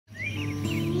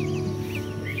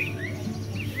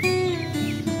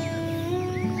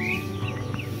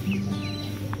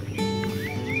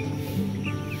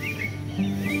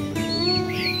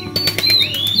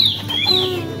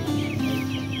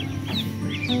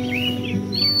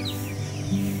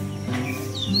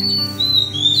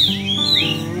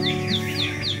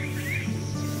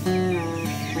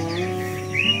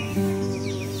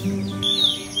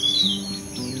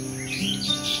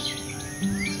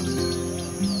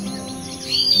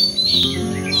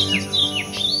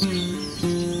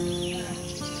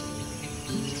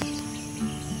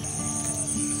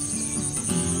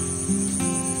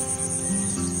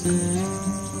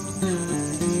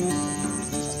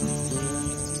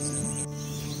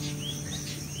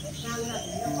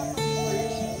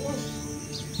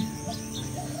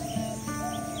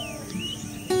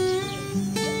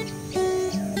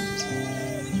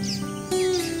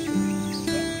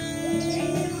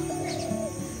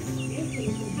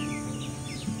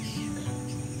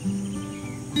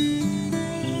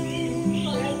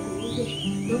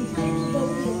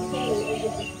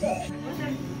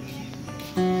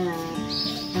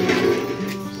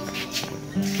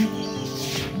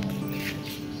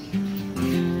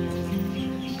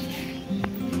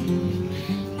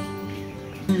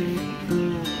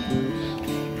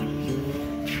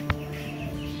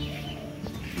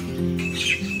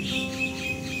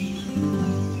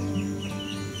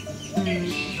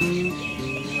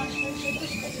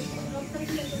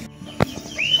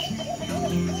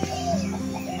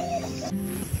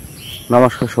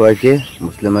নমস্কার সবাইকে,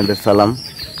 মুসলিমদের সালাম।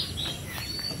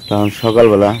 তখন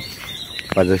সকালবেলা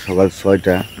বাজে সকাল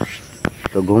 6টা।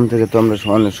 তো ঘুম থেকে তো আমরা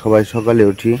সবাই সকালে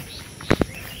উঠি।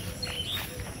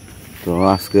 তো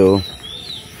আজকেও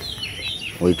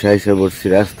ওইটা এসে বসছি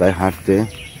রাস্তায় হাঁটতে।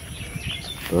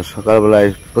 তো সকালবেলায়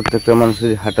প্রত্যেকটা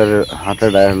মানুষের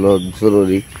হাঁটাটা হলো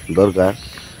জরুরি, দরকার।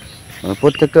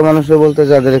 প্রত্যেকটা মানুষের বলতে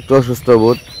যাদের একটু অসুস্থ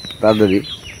বোধ তাদেরই,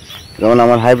 যেমন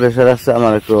আমার হাই প্রেশার আছে,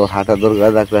 আমার একটু হাঁটা দরকার,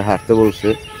 ডাক্তার হাঁটতে বলছে।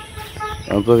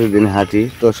 প্রতিদিন হাঁটি,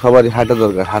 তো সবারই হাঁটা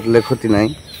দরকার, হাঁটলে ক্ষতি নাই।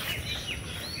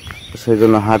 সেই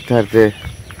জন্য হাঁটতে হাঁটতে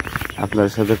আপনার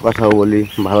সাথে কথাও বলি,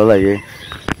 ভালো লাগে,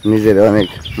 নিজের অনেক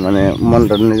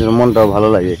নিজের মনটাও ভালো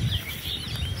লাগে।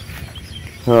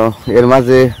 তো এর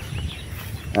মাঝে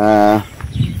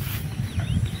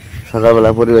সকালবেলা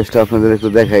পরিবেশটা আপনাদের একটু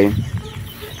দেখাই।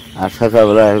 আর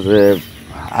সকালবেলা যে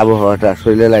আবহাওয়াটা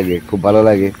শরীরে লাগে, খুব ভালো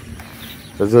লাগে।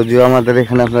 তো যদিও আমাদের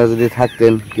এখানে আপনারা যদি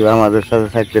থাকতেন কিংবা আমাদের সাথে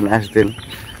থাকতেন, আসতেন,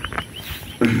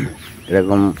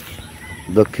 এরকম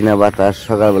দক্ষিণা বাতাস,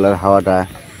 সকালবেলার হাওয়াটা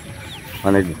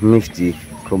অনেক মিষ্টি,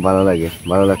 খুব ভালো লাগে,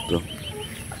 ভালো লাগতো।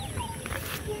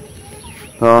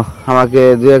 তো আমাকে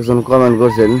দু একজন কমেন্ট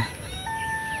করছেন,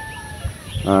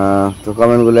 তো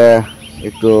কমেন্টগুলো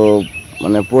একটু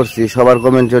পড়ছি। সবার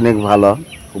কমেন্ট অনেক ভালো,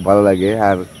 খুব ভালো লাগে।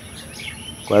 আর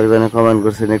কয়েকজনে কমেন্ট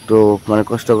করছেন একটু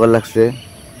কষ্টকর লাগছে,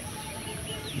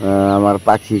 আমার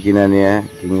পাখি কিনা নিয়ে,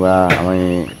 কিংবা আমি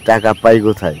টাকা পাই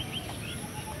কোথায়,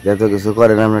 যত কিছু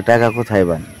করেন আপনি টাকা কোথায়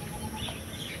পান।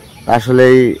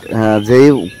 আসলেই যেই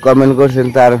কমেন্ট করছেন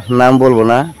তার নাম বলবো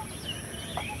না।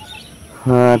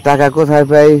 টাকা কোথায়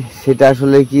পাই সেটা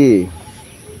আসলে কি,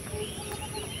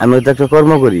 আমি তো একটা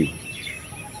কর্ম করি,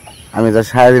 আমি তো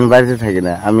সারাদিন বাড়িতে থাকি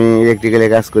না, আমি ইলেকট্রিক্যালে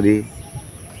কাজ করি।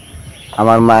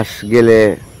 আমার মাস গেলে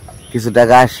কিছু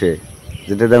টাকা আসে,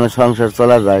 যেটাতে আমার সংসার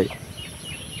চলা যায়।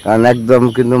 কারণ একদম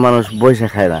কিন্তু মানুষ বসে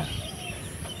খায় না।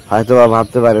 হয়তো বা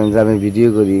ভাবতে পারেন যে আমি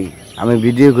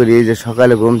ভিডিও করি যে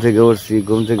সকালে ঘুম থেকে উঠছি,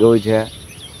 ঘুম থেকে উঠে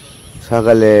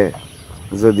সকালে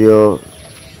যদিও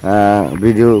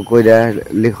ভিডিও কইরা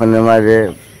লিখনের মাঝে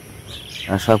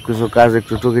সব কিছু কাজ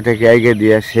একটু টুকিটাকি আগে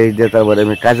দিয়ে সেই দিয়ে তারপরে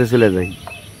আমি কাজে চলে যাই।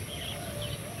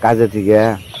 কাজে থেকে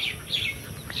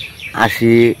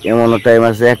আসি, এমনও টাইম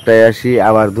আছে একটায় আসি,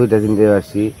 আবার 2টা 3টায়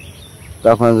আসি।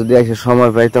 তখন যদি এসে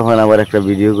সময় পাই তখন আবার একটা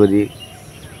ভিডিও করি।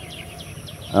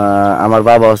 আমার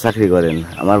বাবাও চাকরি করেন।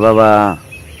 আমার বাবা,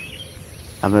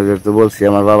 আপনাদের তো বলছি,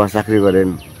 আমার বাবা চাকরি করেন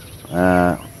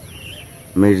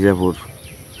মির্জাপুর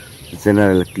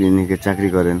জেনারেল ক্লিনিকে চাকরি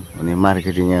করেন। উনি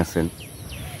মার্কেটিংয়ে আছেন।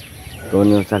 তো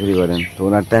উনিও চাকরি করেন। তো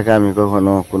ওনার টাকা আমি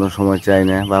কখনো কোনো সময় চাই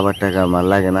না, বাবার টাকা আমার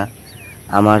লাগে না।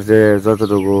 আমার যে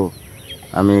যতটুকু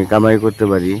আমি কামাই করতে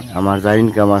পারি, আমার যা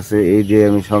ইনকাম আছে, এই দিয়ে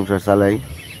আমি সংসার চালাই।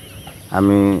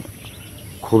 আমি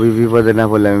খুবই বিপদে না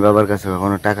পড়লে আমি বাবার কাছে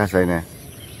কখনো টাকা চাই না।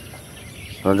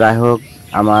 তো যাই হোক,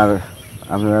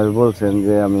 আপনারা বলছেন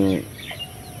যে আমি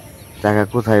টাকা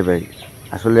কোথায় পাই।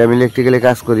 আসলে আমি ইলেকট্রিক্যালে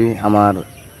কাজ করি। আমার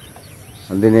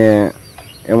দিনে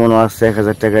এমনও আছে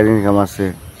 1000 টাকার ইনকাম আছে।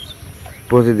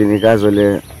 প্রতিদিনই কাজ হলে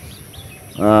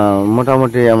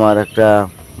মোটামুটি আমার একটা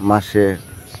মাসে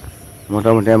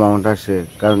মোটামুটি অ্যামাউন্ট আসে।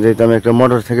 কারণ যেহেতু আমি একটা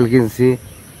মোটর সাইকেল কিনছি,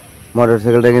 মোটর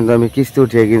সাইকেলটা কিন্তু আমি কিস্তি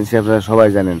উঠিয়ে কিনছি, আপনারা সবাই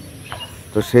জানেন।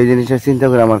 তো সেই জিনিসটা চিন্তা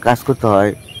করে আমার কাজ করতে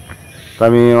হয়। তো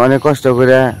আমি অনেক কষ্ট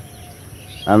করে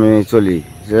আমি চলি,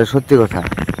 সেটা সত্যি কথা।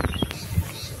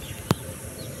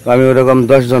 তো আমি ওরকম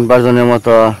 10 জন 5 জনের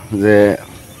মতো যে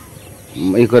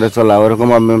করে চলা, ওরকম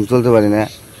আমি চলতে পারি না।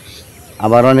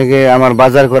 আবার অনেকে আমার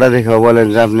বাজার করা দেখেও বলেন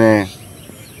যে আপনি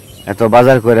এত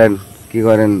বাজার করেন, কি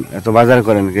করেন, এত বাজার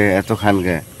করেন কে, এত খান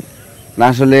কে। না,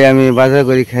 আসলে আমি বাজার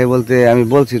করি খাই বলতে আমি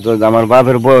বলছি তো, আমার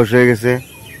বাপের বয়স হয়ে গেছে।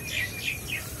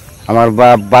 আমার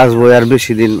বাপ বাঁচবো আর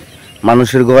বেশি দিন,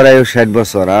 মানুষের গড়াইও 60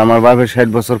 বছর, আর আমার বাপের 60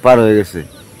 বছর পার হয়ে গেছে।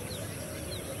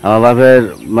 আমার বাপের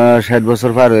 60 বছর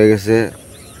পার হয়ে গেছে।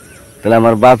 তাহলে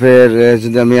আমার বাপের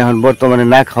যদি আমি এখন বর্তমানে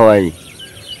না খাওয়াই,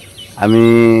 আমি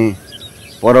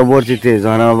পরবর্তীতে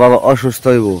যখন আমার বাবা অসুস্থ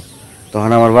হইব,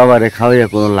 তখন আমার বাবারে খাওয়াইয়া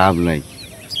কোনো লাভ নাই।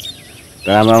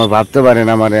 তাই আমার ভাবতে পারেন,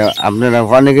 আপনারা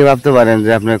অনেকে ভাবতে পারেন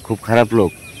যে আপনি খুব খারাপ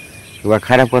লোক বা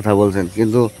খারাপ কথা বলছেন,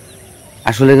 কিন্তু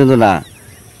আসলে কিন্তু না।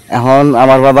 এখন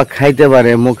আমার বাবা খাইতে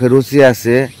পারে, মুখে রুচি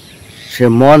আছে, সে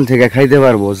মন থেকে খাইতে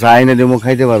পারবো, যা এনে দিয়ে মুখ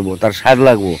খাইতে পারবো, তার স্বাদ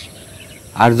লাগবো।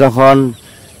 আর যখন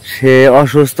সে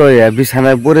অসুস্থ হয়ে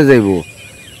বিছানায় পড়ে যাইব,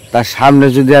 তার সামনে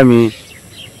যদি আমি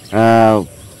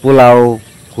পোলাও,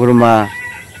 কুরমা,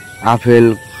 আপেল,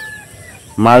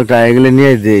 মালটা এগুলো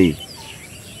নিয়ে দেই,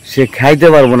 সে খাইতে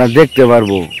পারবো না, দেখতে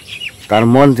পারবো, তার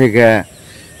মন থেকে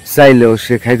চাইলেও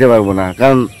সে খাইতে পারবো না,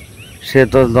 কারণ সে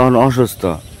তো তখন অসুস্থ।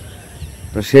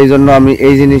 তো সেই জন্য আমি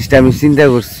এই জিনিসটা আমি চিন্তা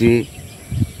করছি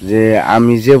যে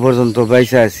আমি যে পর্যন্ত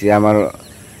বাইসা আছি, আমার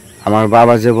আমার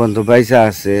বাবা যে পর্যন্ত বাইসা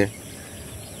আছে,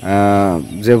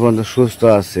 যে পর্যন্ত সুস্থ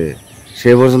আছে,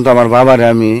 সে পর্যন্ত আমার বাবারে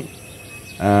আমি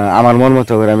আমার মন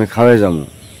মতো করে আমি খাওয়াই যাবো।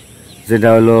 যেটা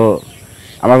হলো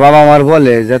আমার বাবা আমার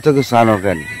বলে যে এত কিছু আনো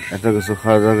কেন, এত কিছু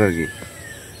খাওয়া দরকার কি।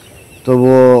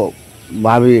 তবুও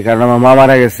ভাবি, কারণ আমার মা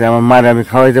মারা গেছে, আমার মারে আমি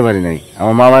খাওয়াইতে পারি নাই।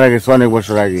 আমার মা মারা গেছে অনেক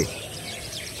বছর আগে,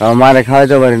 আমার মারে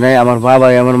খাওয়াইতে পারি নাই। আমার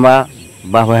বাবাই আমার মা,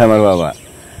 বাবাই আমার বাবা।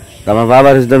 তো আমার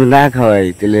বাবার যদি আমি না খাওয়াই,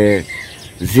 তাহলে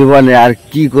জীবনে আর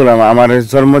কি করলাম? আমার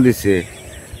জন্ম দিছে,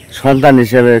 সন্তান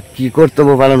হিসেবে কি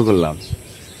কর্তব্য পালন করলাম?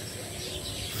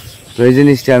 তো এই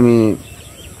জিনিসটা আমি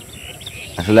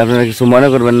আসলে, আপনারা কিছু মনে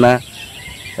করবেন না,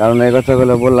 কারণ এই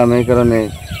কথাগুলো বললাম এই কারণে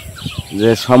যে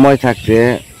সময় থাকতে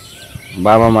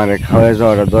বাবা মারে খাওয়াই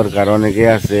যাওয়াটা দরকার। অনেকে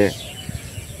আছে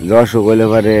যে অসুখ হইলে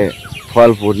পারে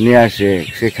ফল ফুট নিয়ে আসে,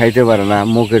 সে খাইতে পারে না,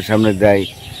 মুখের সামনে দেয়,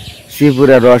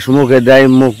 চিপুরা রস মুখে দেয়,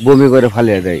 মুখ বমি করে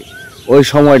ফালিয়ে দেয়। ওই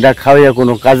সময়টা খাওয়াইয়া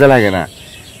কোনো কাজে লাগে না,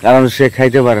 কারণ সে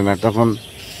খাইতে পারে না,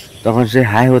 তখন সে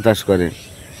হাই হতাশ করে।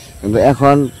 কিন্তু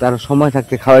এখন তার সময়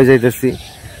থাকতে খাওয়াই যাইতেছি,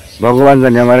 ভগবান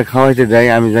জানি আমার খাওয়াইতে দেয়,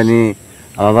 আমি জানি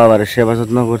আমার বাবার সেবা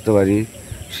যত্ন করতে পারি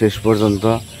শেষ পর্যন্ত।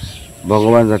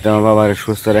 ভগবান যাতে আমার বাবার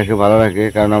সুস্থ রাখে, ভালো রাখে,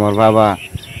 কারণ আমার বাবা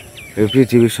এই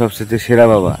পৃথিবীর সবচেয়ে সেরা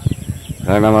বাবা।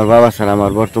 কারণ আমার বাবা ছাড়া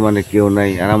আমার বর্তমানে কেউ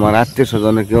নাই, আর আমার আত্মীয়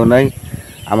স্বজনে কেউ নাই।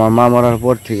 আমার মা মরার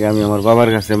পর থেকে আমি আমার বাবার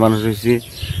কাছে মানুষ হয়েছি।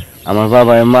 আমার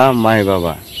বাবাই মা, মাই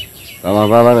বাবা। আমার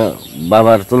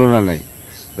বাবার তুলনা নাই।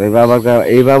 তো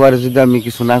এই বাবার যদি আমি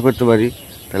কিছু না করতে পারি,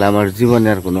 তাহলে আমার জীবনে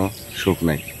আর কোনো সুখ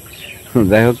নাই।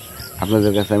 যাই হোক,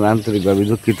 আপনাদের কাছে আমি আন্তরিকভাবে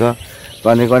দুঃখিত। তো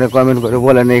অনেক কমেন্ট করে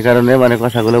বলেন, এই কারণে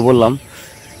কথাগুলো বললাম।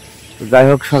 যাই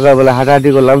হোক, সকালবেলা হাঁটাহাঁটি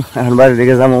করলাম, এখন বাড়ির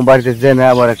দিকে যাবো। বাড়িতে যেয়ে না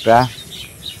আবার একটা,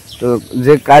 তো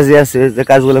যে কাজে আছে, যে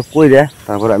কাজগুলো কইরা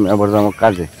তারপর আমি আবার যাবো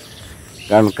কাজে,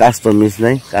 কারণ কাজ তো মিস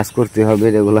নাই, কাজ করতে হবে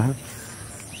রেগুলার।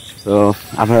 তো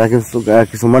আপনারা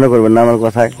কিছু মনে করবেন না আমার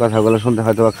কথাগুলো শুনতে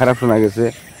হয়তো খারাপ শোনা গেছে,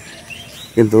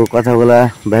 কিন্তু কথাগুলা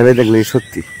ভেবে দেখলেই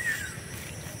সত্যি।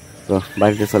 তো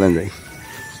বাড়িতে চলেন যাই।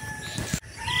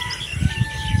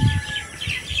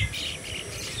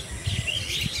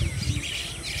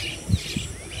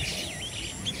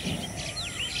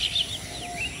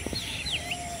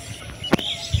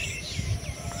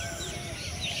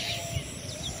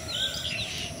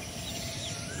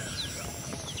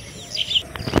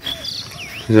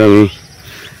 আমি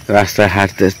রাস্তায়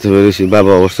হাঁটতে আসতে পেরেছি,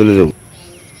 বাবা আবার চলে যাবো।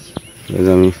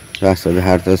 আমি রাস্তাতে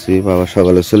হাঁটতেছি, বাবা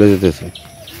সকালে চলে যেতেছে।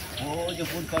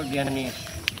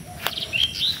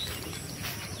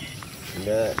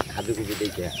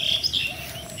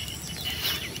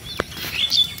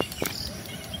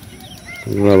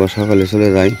 বাবা সকালে চলে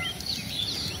যায়।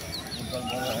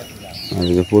 আর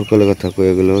যে পুরকলের কথা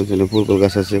কয়ে গেল, পুরকল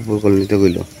গাছ আছে, পুরকল নিতে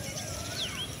গেল,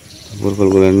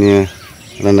 পুরকলগুলো নিয়ে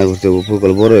রান্না করতে হবে।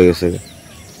 পুরকল বড় হয়ে গেছে,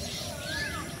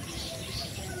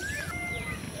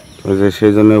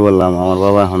 সেই জন্যই বললাম আমার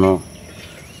বাবা এখনো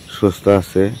সুস্থ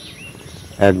আছে,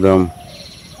 একদম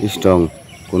স্ট্রং,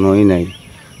 কোনো নাই।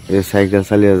 সাইকেল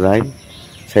চালিয়ে যায়,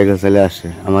 সাইকেল চালিয়ে আসে।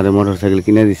 আমার মোটর সাইকেল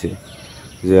কিনে দিছে,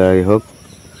 যাই হোক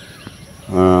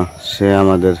সে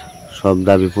আমাদের সব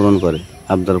দাবি পূরণ করে,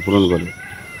 আবদার পূরণ করে।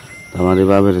 আমার এই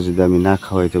বাবার যদি আমি না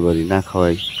খাওয়াইতে পারি, না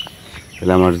খাওয়াই,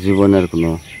 তাহলে আমার জীবনের কোনো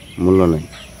মূল্য নাই।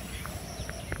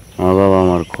 আমার বাবা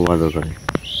আমার খুব আদর করে।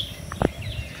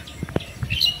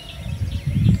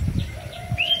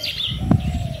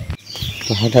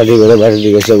 হাঁটাহাঁটি করে বাড়ির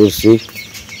দিকে এসে বসছি।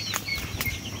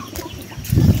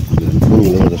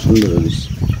 ফুলগুলো কত সুন্দর হয়েছে।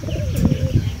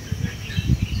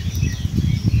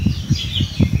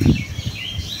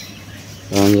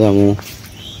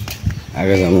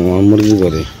 আগে যাবো আমার মুরগি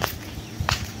করে,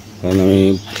 কারণ আমি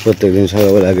প্রত্যেকদিন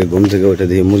সকালবেলা আগে ঘুম থেকে ওঠে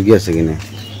দেখি মুরগি আছে কিনা।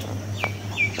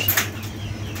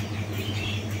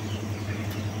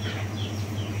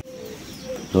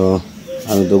 তো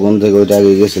আমি তো ঘুম থেকে ওইটা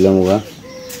আগে গেছিলাম ওরা।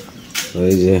 তো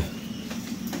এই যে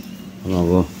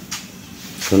আমাকে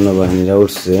সৈন্যবাহিনীরা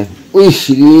উঠছে, ওই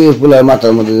পোলার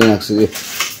মাথার মধ্যে রাখছে রে।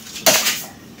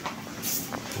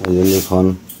 ওই যে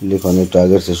লিখন একটু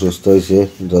আগের সে সুস্থ হয়েছে,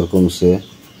 জ্বর কমছে,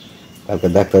 কালকে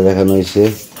ডাক্তার দেখানো হয়েছে।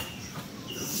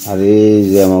 আর এই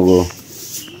যে আমাকে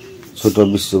ছোট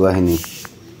বিশ্ব বাহিনী,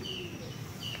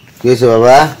 কি হয়েছে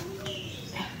বাবা?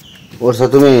 ওরছো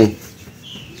তুমি?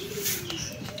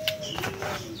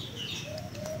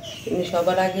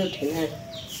 সবার আগে উঠে না?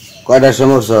 কয়টার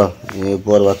সময় উঠছ?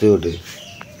 পর বাতি উঠে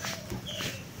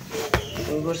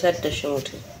 4টার সময়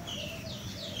উঠে।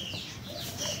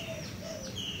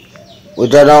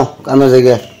 ওইটা নাও কামে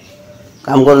জায়গা,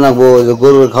 কাম করে নাকবো,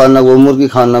 গরুর খাওয়ান নাকবো, মুরগি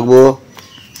খাওয়ান নাকবো।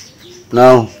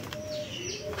 নাও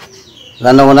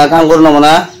রান্না না, কাম করে নেবো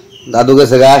না। দাদু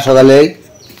গেছে গা সকালে।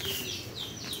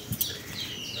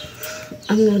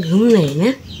 আপনার ঘুম নেই না?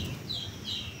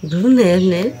 ঘুম নেই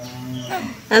আপনার?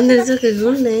 আপনার চোখে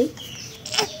ঘুম নেই?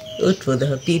 উঠবো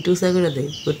দেখো, পিঠ উঁচা করে দেয়,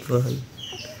 উঠবো হন।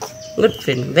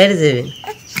 উঠবেন, বাইরে যাবেন,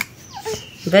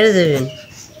 বাইরে যাবেন,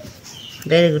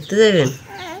 বাইরে ঘুরতে যাবেন।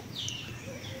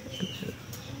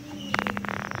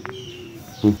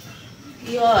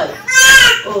 কি হয়?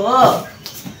 ও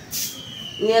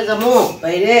নিয়ে যাবো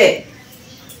বাইরে,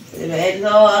 বাইরে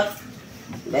যাওয়ার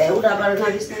বাইরে উঠা পারে না,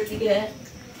 বিছনার দিকে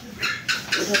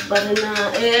উঠা পারে না।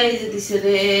 এই যে দিছে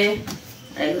রে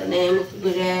একজনে মুখ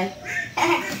করে।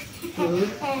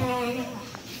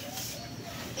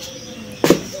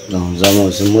 জামা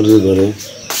হচ্ছে মুরগি করে,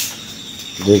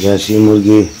 দেখে আসি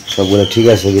মুরগি সবগুলো ঠিক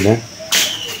আছে কিনা।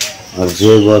 আর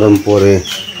যে গরম পরে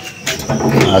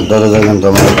আর দরজা কিন্তু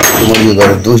আমার মুরগি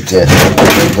ঘরে দুইটা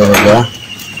দরজা।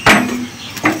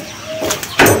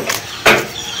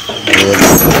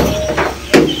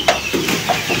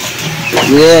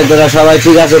 তোরা সবাই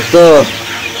ঠিক আছে তো?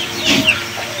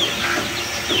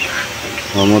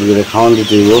 মুরগিরে খাওয়ান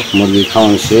দিতে হইব, মুরগি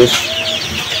খাওয়ান শেষ।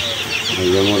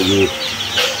 মুরগি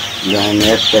দেখেন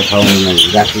একটা খাওয়ান নাই,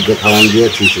 রাত্রিতে খাওয়ান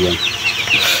দিয়েছিলাম,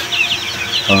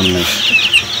 খাওয়ান নাই,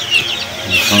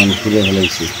 খাওয়ান খুলে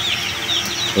ফেলেছি।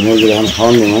 মুরগির এখন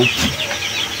খাওয়ান দেবো।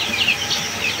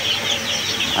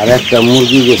 আর একটা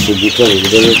মুরগি গেছে ভিতরে,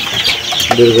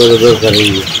 বের করে দরকার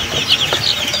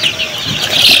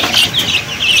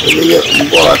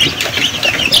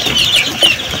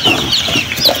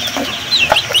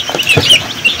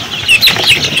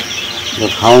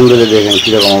খাওয়ান দিলে দেখেন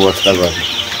কিরকম অবস্থা করে।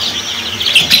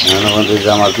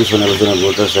 আমার পিছনে পিছনে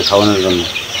বলতেছে খাওয়ানোর জন্য।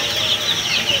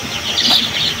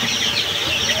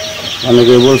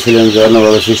 অনেকেই বলছিলেন যে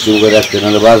অন্যভাবে সিস্টেম করে রাখতে,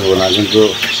 নাহলে বাঁচবো না, কিন্তু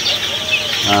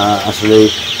আসলে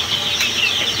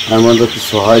এর মধ্যে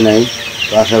কিছু হয় নাই।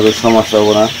 তো আশা করি সমস্যা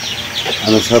হবো না।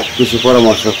 আমি সব কিছু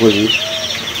পরামর্শ করি,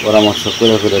 পরামর্শ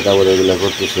করে করে তারপরে এগুলো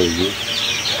করতেছি আর কি।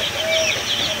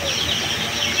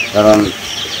 কারণ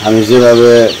আমি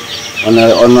যেভাবে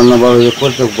অন্যান্যভাবে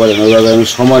করতে পারি না, ওইভাবে আমি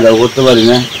সময়টাও করতে পারি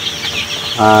না।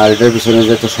 আর এটার পিছনে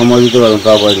যে একটা সময় দিতে পারবো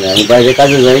তাও পারি না। আমি বাইরে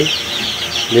কাজে যাই,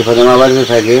 যেখানে আমার বাড়িতে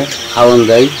থাকে খাওয়ান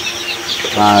দেয়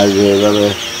আর যেভাবে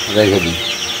রেখে দিই।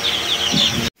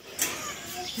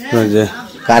 যে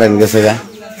কারেন্ট গেছে গা,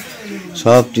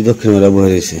 সবটি দক্ষিণ মেলা বয়ে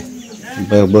রয়েছে,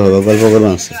 গল্প করে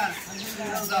আছে।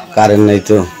 কারেন্ট নাই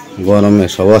তো, গরমে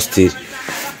সব অস্থির।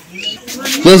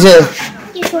 কিসে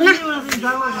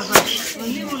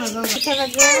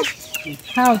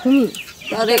খাও তুমি,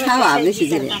 তোরে খাওয়া বেশি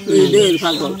করে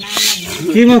পাগল।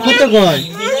 কি মা কত কয়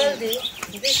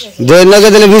দই নগে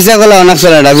দিলে ভিসা কলা না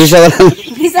চলে না, ভিসা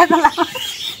কলা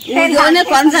এই জন্য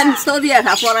কোনজন সৌদিয়া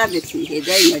খা পড়া দিছি, এই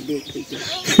যাই না দেখছি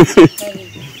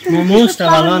মোমোসটা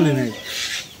ভালো আনে নাই।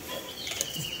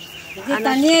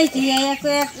 এটা নিয়ে আইছি,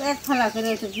 এক ফালা করে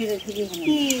তো ধীরে ধীরে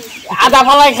আদা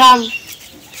ফালাই খান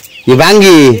কি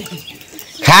ভাঙ্গি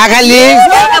খা খালি।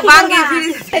 ভাঙ্গি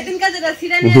সেদিন কাজে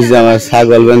ছিড়া বুঝছি আমার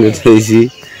ছাগল ভাঙ্গি থইছি,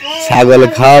 ছাগল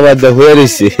খাওয়া বাদ হয়ে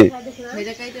রয়েছে।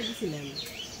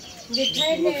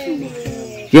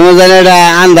 কি মজা জানে এটা,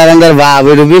 আন্ধার আন্ধার ভাব।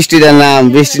 একটু বৃষ্টিটা নাম,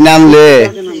 বৃষ্টি নামলে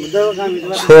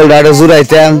শোলটা একটু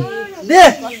জুড়াইতাম।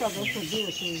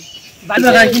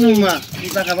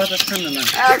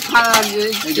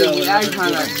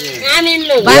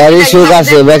 সুখ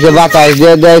আছে, বেঁকে বাতাস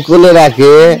দিয়ে দেয়, কুলে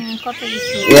রাখে,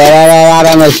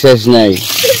 আরামের শেষ নাই।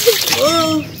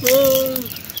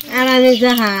 আরামে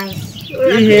জাহাজ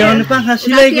পাখা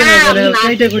সিলাই কেন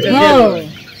করে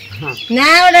না,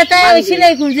 ওটা তো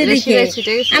সিলাই করছে দেখে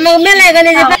আমার মেলায়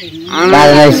গেলে যে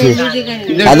কারেন্ট আইছে,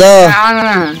 আদো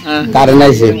কারেন্ট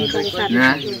আইছে।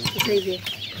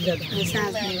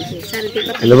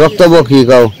 বক্তব্য কি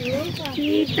কও?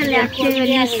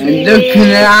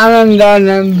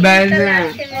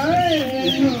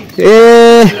 এ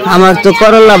আমার তো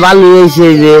করলা ভালো হয়েছে,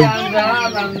 যে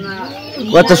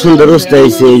কত সুন্দর অবস্থা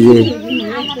হয়েছে, এই যে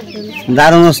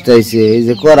দারুণ অবস্থা হয়েছে। এই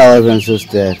যে করা হবেন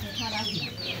সুস্থ,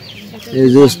 এই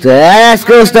যে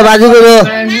আজকে অবস্থা বাজি করো,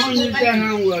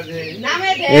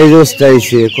 এই যে অবস্থা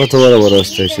হয়েছে, কত বড় বড়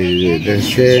অবস্থা হয়েছে,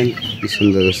 দেখছেন কি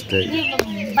সুন্দর অবস্থা।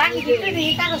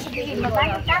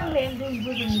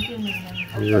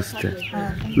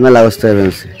 মেলা অবস্থা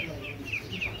হয়েছে,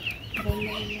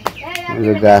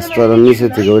 গাছ তো নিচে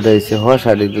থেকে ওইটা হয়েছে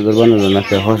হসা, দিতে তো বানালো না,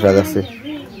 হসা গাছে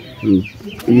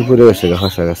পরে গেছে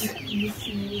হসা গাছে।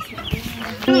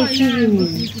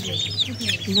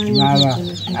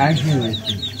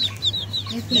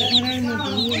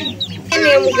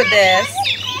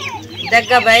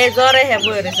 দেখা ভাই জ্বরে হ্যাঁ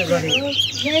বয়ে রয়েছে ঘরে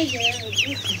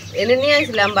এনে নিয়ে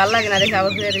আসছিলাম ভালো লাগে না দেখে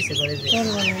আবার ফিরে রয়েছে ঘরে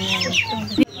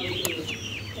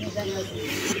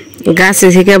গাছে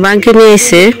থেকে বাঙ্কি নিয়ে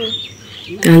এসে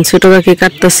তখন ছোট কাকি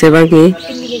কাটতেছে বাঙ্কি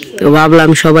তো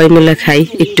ভাবলাম সবাই মিলে খাই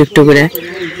একটু একটু করে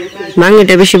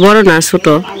বাঙ্গিটা বেশি বড় না ছোট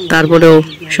তারপরেও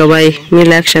সবাই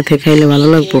মিলে একসাথে খাইলে ভালো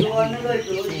লাগবো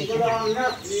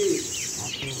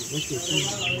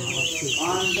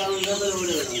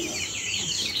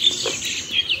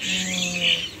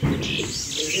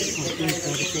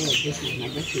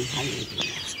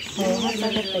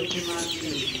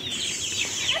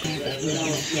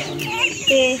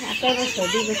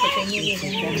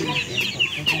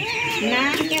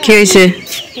কি হয়েছে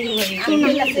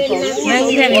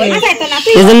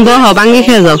এজন বহ বাঙ্গি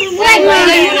খেয়ে যাও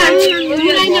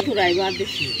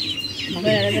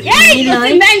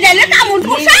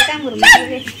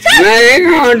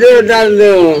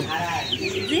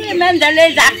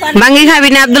বাঙ্গি খাবি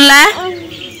না আব্দুল্লাহ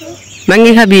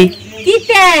বাঙ্গি খাবি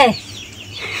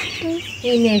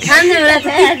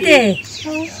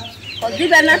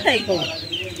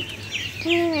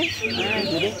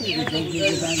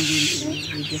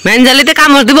মেনজালিতে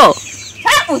কামড় দিব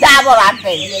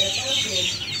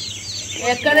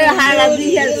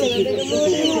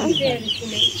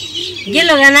গেল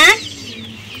না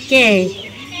কে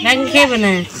খেব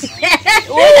না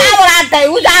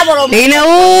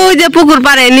ওই যে পুকুর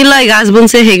পারে নিলয় গাছ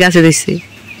বনছে সেই গাছে দিচ্ছে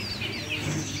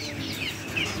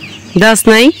দাস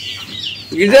নাই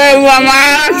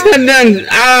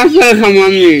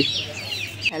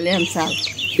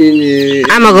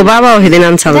আমাকে বাবাও সেদিন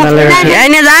আনসাল ডালে রাখি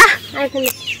আইনে যা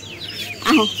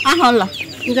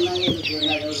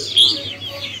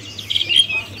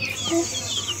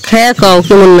খেয়ে কও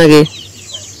কেমন লাগে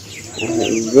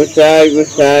গুসাই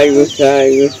গুসাই গুসাই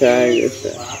গুসাই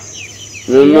গুসাই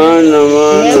নমো নমো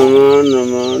নমো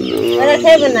নমো নমো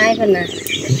খাইবে না এখন না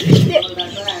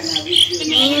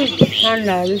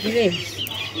ঠান্ডা বুঝলি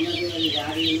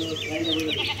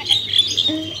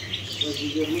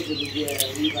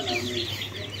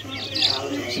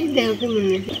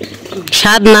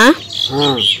স্বাদ না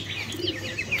হ্যাঁ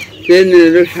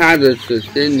চিনির স্বাদ হচ্ছে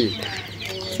চিনি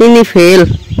চিনি ফেল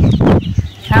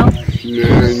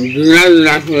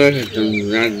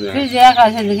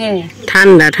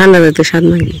ঠান্ডা ঠান্ডা তো স্বাদ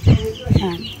নাকি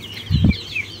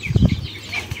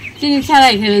চিনি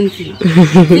ছাড়াই খেলেছি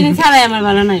চিনি ছাড়াই আমার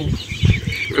ভালো নাই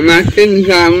আমার চিনি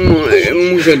ছাড়া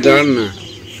মুখে ধর না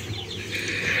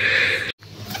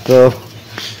তো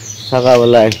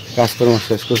সকালবেলায় কাজকর্ম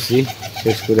শেষ করছি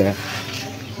শেষ করে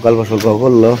গল্প সল্প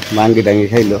করলো ভাঙ্গি টাঙ্গি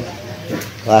খাইলো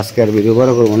তো আজকে আর ভিডিও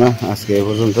বড় করবো না আজকে এ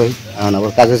পর্যন্তই এখন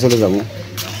আবার কাজে চলে যাবো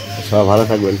সবাই ভালো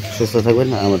থাকবেন সুস্থ থাকবেন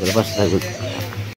আমাদের পাশে থাকবেন